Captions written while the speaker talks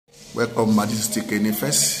Welcome, Majestic in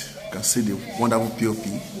first. You can see the wonderful POP.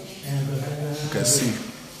 You can see.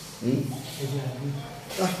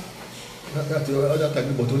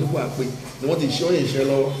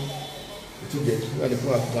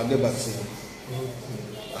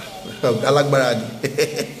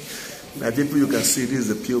 Now, people, you can see this is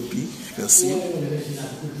the POP. You can see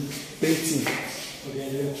painting.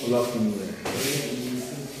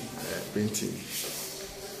 Painting.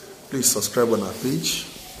 Please subscribe on our page.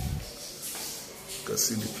 You can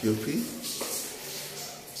see the POP.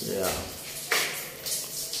 Yeah,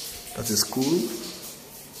 that is cool.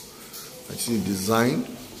 Actually, design.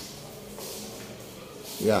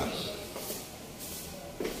 Yeah.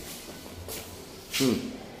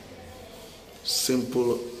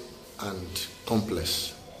 Simple and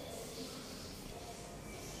complex.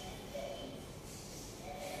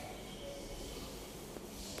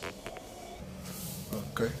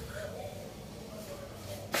 Okay.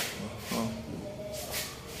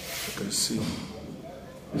 You can see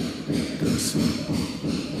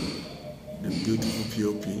the beautiful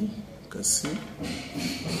POP. You can see.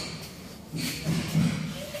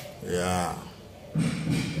 Yeah.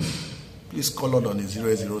 Please call on the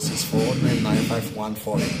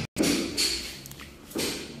 0064995148.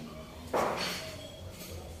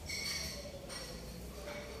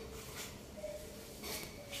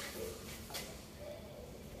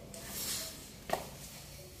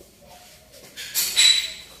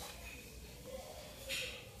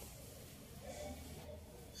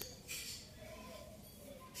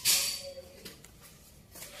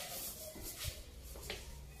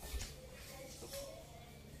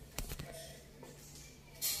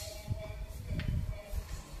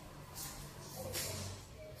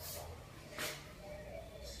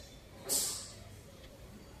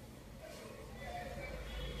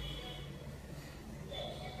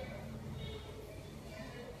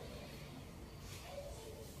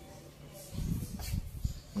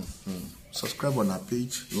 Subscribe on our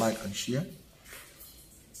page, like and share.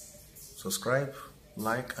 Subscribe,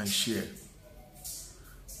 like and share.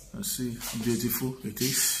 You see how beautiful it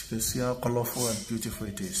is. You see how colorful and beautiful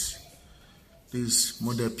it is. This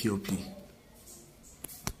model POP.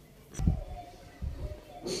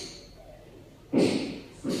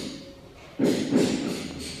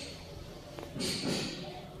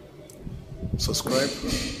 Subscribe.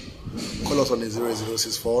 Call us on the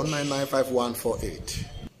 0064995148.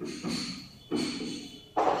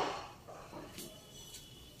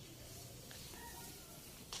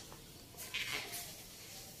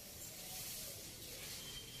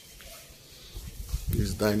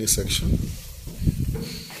 This dining section.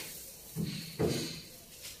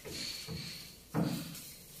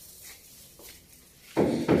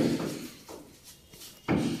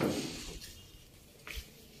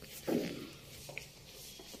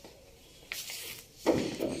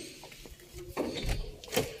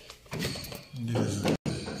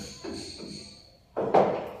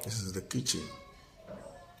 This is the kitchen.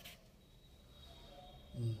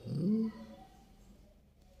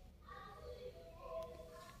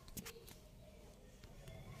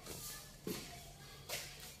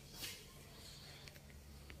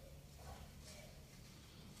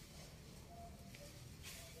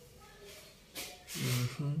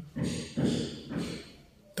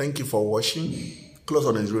 Thank you for watching. Close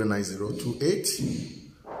on 09028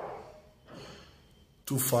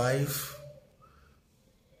 25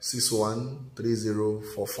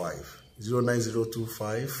 613045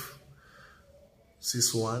 09025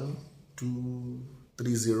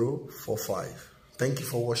 613045. Thank you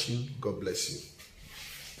for watching. God bless you.